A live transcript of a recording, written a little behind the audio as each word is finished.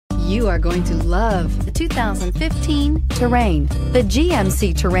You are going to love the 2015 Terrain. The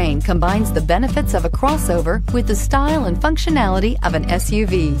GMC Terrain combines the benefits of a crossover with the style and functionality of an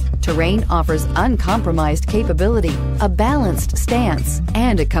SUV. Terrain offers uncompromised capability, a balanced stance,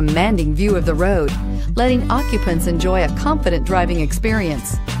 and a commanding view of the road, letting occupants enjoy a confident driving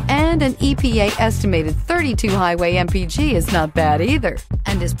experience. And an EPA estimated 32 highway MPG is not bad either,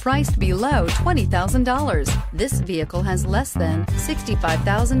 and is priced below $20,000. This vehicle has less than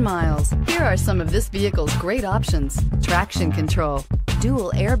 65,000 miles. Here are some of this vehicle's great options: traction control,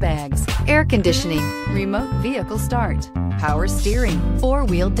 dual airbags, air conditioning, remote vehicle start, power steering,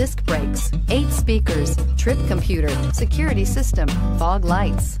 4-wheel disc brakes, 8 speakers, trip computer, security system, fog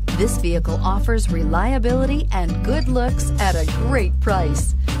lights. This vehicle offers reliability and good looks at a great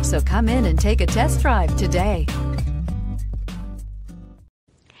price. So come in and take a test drive today.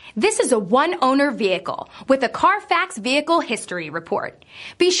 This is a one-owner vehicle with a CARFAX Vehicle History Report.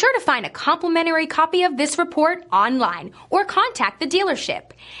 Be sure to find a complimentary copy of this report online or contact the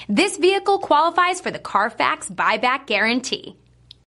dealership. This vehicle qualifies for the CARFAX Buyback Guarantee.